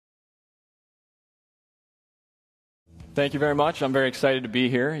Thank you very much. I'm very excited to be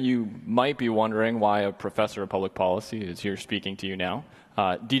here. You might be wondering why a professor of public policy is here speaking to you now.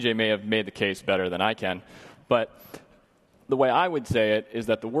 DJ may have made the case better than I can, but the way I would say it is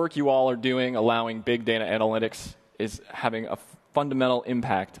that the work you all are doing, allowing big data analytics, is having a fundamental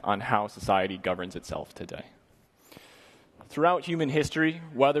impact on how society governs itself today. Throughout human history,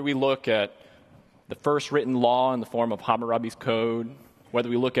 whether we look at the first written law in the form of Hammurabi's Code, whether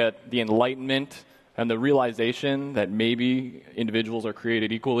we look at the Enlightenment and the realization that maybe individuals are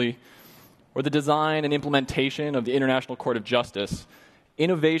created equally, or the design and implementation of the International Court of Justice,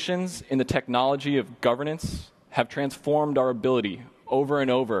 innovations in the technology of governance have transformed our ability over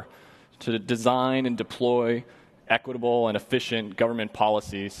and over to design and deploy equitable and efficient government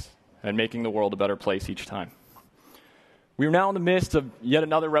policies and making the world a better place each time. We are now in the midst of yet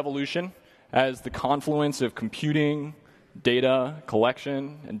another revolution as the confluence of computing, data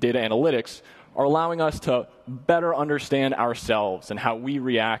collection, and data analytics are allowing us to better understand ourselves and how we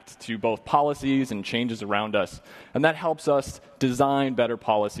react to both policies and changes around us. And that helps us design better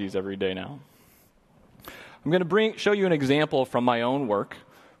policies every day now. I'm going to show you an example from my own work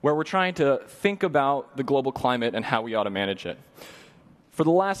where we're trying to think about the global climate and how we ought to manage it. For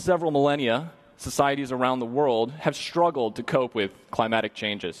the last several millennia, societies around the world have struggled to cope with climatic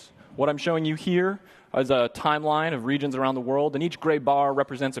changes. What I'm showing you here is a timeline of regions around the world, and each gray bar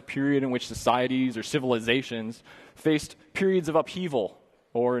represents a period in which societies or civilizations faced periods of upheaval,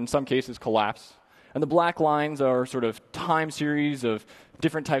 or in some cases, collapse. And the black lines are sort of time series of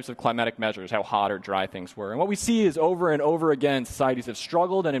different types of climatic measures, how hot or dry things were. And what we see is over and over again, societies have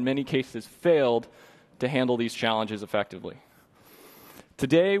struggled and in many cases failed to handle these challenges effectively.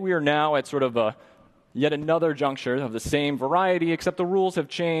 Today, we are now at sort of yet another juncture of the same variety, except the rules have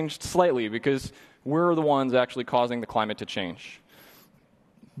changed slightly because we're the ones actually causing the climate to change.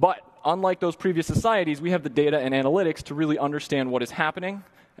 But unlike those previous societies, we have the data and analytics to really understand what is happening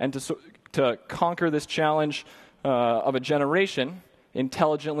and to conquer this challenge of a generation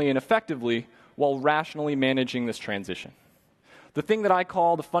intelligently and effectively while rationally managing this transition. The thing that I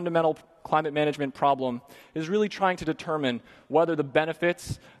call the fundamental climate management problem is really trying to determine whether the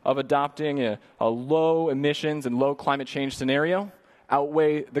benefits of adopting a low emissions and low climate change scenario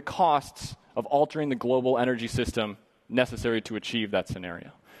outweigh the costs of altering the global energy system necessary to achieve that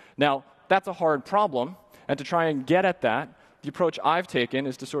scenario. Now, that's a hard problem, and to try and get at that, the approach I've taken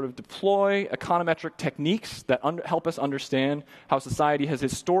is to sort of deploy econometric techniques that help us understand how society has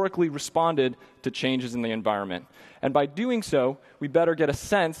historically responded to changes in the environment. And by doing so, we better get a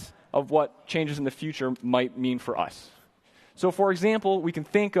sense of what changes in the future might mean for us. So, for example, we can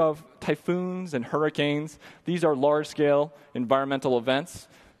think of typhoons and hurricanes. These are large-scale environmental events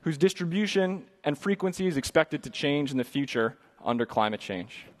whose distribution and frequency is expected to change in the future under climate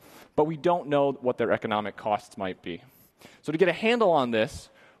change. But we don't know what their economic costs might be. So to get a handle on this,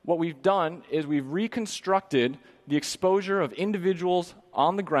 what we've done is we've reconstructed the exposure of individuals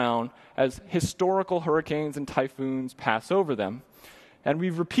on the ground as historical hurricanes and typhoons pass over them. And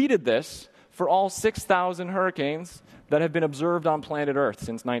we've repeated this for all 6,000 hurricanes that have been observed on planet Earth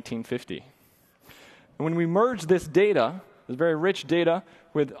since 1950. And when we merge this data, this very rich data,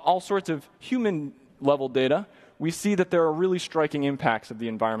 with all sorts of human-level data, we see that there are really striking impacts of the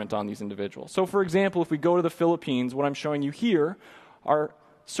environment on these individuals. So, for example, if we go to the Philippines, what I'm showing you here are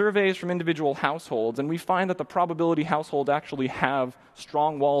surveys from individual households, and we find that the probability households actually have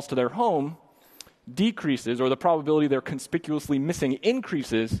strong walls to their home decreases, or the probability they're conspicuously missing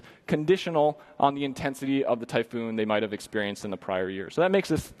increases, conditional on the intensity of the typhoon they might have experienced in the prior year. So that makes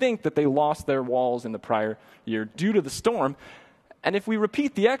us think that they lost their walls in the prior year due to the storm. And if we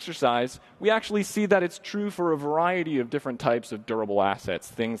repeat the exercise, we actually see that it's true for a variety of different types of durable assets,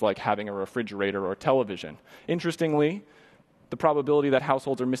 things like having a refrigerator or a television. Interestingly, the probability that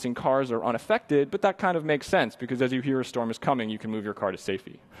households are missing cars are unaffected, but that kind of makes sense because as you hear a storm is coming, you can move your car to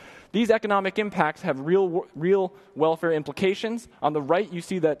safety. These economic impacts have real welfare implications. On the right, you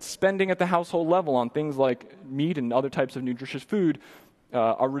see that spending at the household level on things like meat and other types of nutritious food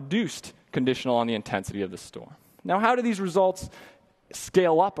are reduced conditional on the intensity of the storm. Now, how do these results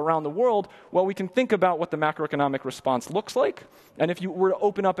scale up around the world? Well, we can think about what the macroeconomic response looks like. And if you were to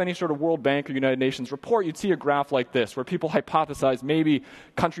open up any sort of World Bank or United Nations report, you'd see a graph like this, where people hypothesize maybe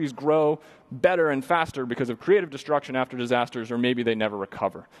countries grow better and faster because of creative destruction after disasters, or maybe they never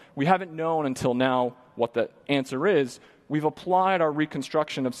recover. We haven't known until now what the answer is. We've applied our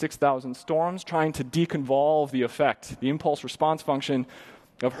reconstruction of 6,000 storms, trying to deconvolve the effect, the impulse response function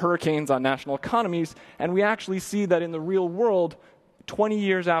of hurricanes on national economies, and we actually see that in the real world, 20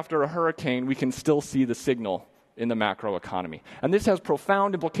 years after a hurricane, we can still see the signal in the macroeconomy. And this has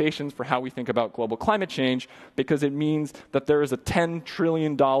profound implications for how we think about global climate change, because it means that there is a $10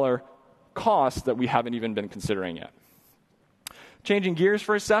 trillion cost that we haven't even been considering yet. Changing gears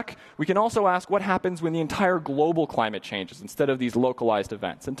for a sec, we can also ask what happens when the entire global climate changes instead of these localized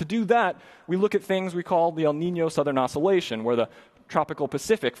events. And to do that, we look at things we call the El Niño Southern Oscillation, where the tropical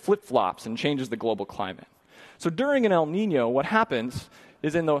Pacific flip-flops and changes the global climate. So during an El Niño, what happens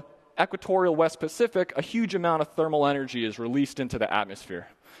is in the equatorial West Pacific, a huge amount of thermal energy is released into the atmosphere.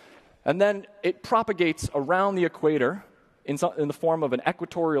 And then it propagates around the equator in the form of an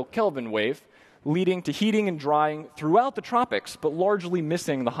equatorial Kelvin wave, leading to heating and drying throughout the tropics, but largely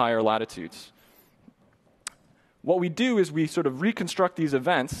missing the higher latitudes. What we do is we sort of reconstruct these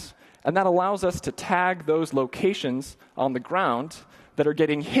events, and that allows us to tag those locations on the ground that are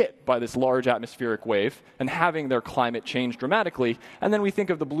getting hit by this large atmospheric wave and having their climate change dramatically. And then we think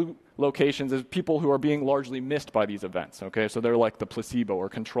of the blue locations as people who are being largely missed by these events. Okay, so they're like the placebo or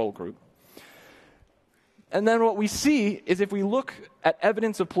control group. And then what we see is if we look at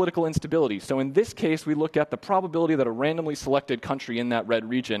evidence of political instability, so in this case we look at the probability that a randomly selected country in that red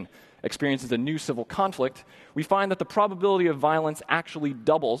region experiences a new civil conflict, we find that the probability of violence actually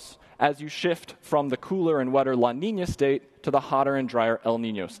doubles as you shift from the cooler and wetter La Niña state to the hotter and drier El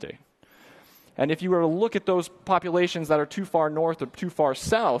Niño state. And if you were to look at those populations that are too far north or too far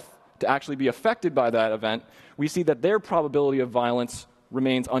south to actually be affected by that event, we see that their probability of violence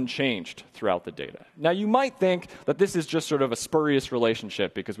remains unchanged throughout the data. Now, you might think that this is just sort of a spurious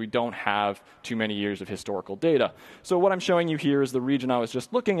relationship because we don't have too many years of historical data. So what I'm showing you here is the region I was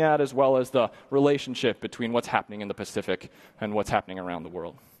just looking at, as well as the relationship between what's happening in the Pacific and what's happening around the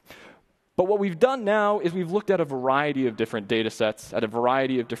world. But what we've done now is we've looked at a variety of different data sets at a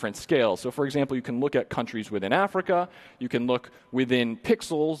variety of different scales. So for example, you can look at countries within Africa, you can look within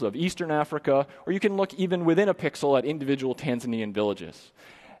pixels of Eastern Africa, or you can look even within a pixel at individual Tanzanian villages.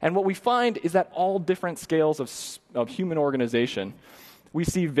 And what we find is that all different scales of human organization, we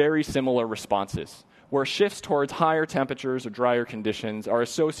see very similar responses, where shifts towards higher temperatures or drier conditions are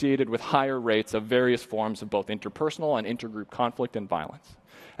associated with higher rates of various forms of both interpersonal and intergroup conflict and violence.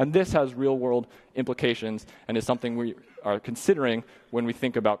 And this has real-world implications and is something we are considering when we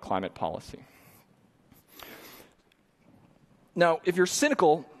think about climate policy. Now, if you're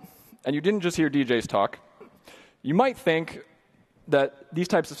cynical, and you didn't just hear DJ's talk, you might think that these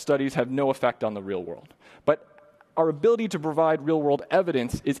types of studies have no effect on the real world. But our ability to provide real-world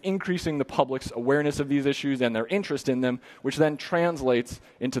evidence is increasing the public's awareness of these issues and their interest in them, which then translates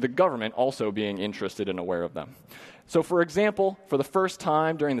into the government also being interested and aware of them. So, for example, for the first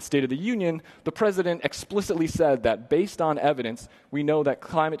time during the State of the Union, the president explicitly said that based on evidence, we know that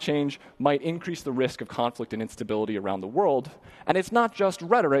climate change might increase the risk of conflict and instability around the world. And it's not just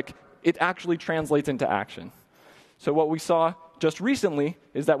rhetoric, it actually translates into action. So what we saw just recently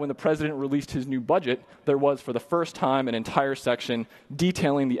is that when the president released his new budget, there was, for the first time, an entire section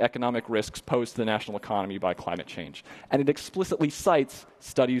detailing the economic risks posed to the national economy by climate change. And it explicitly cites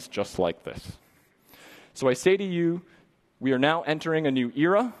studies just like this. So I say to you, we are now entering a new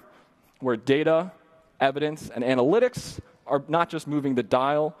era where data, evidence, and analytics are not just moving the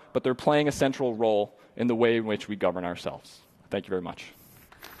dial, but they're playing a central role in the way in which we govern ourselves. Thank you very much.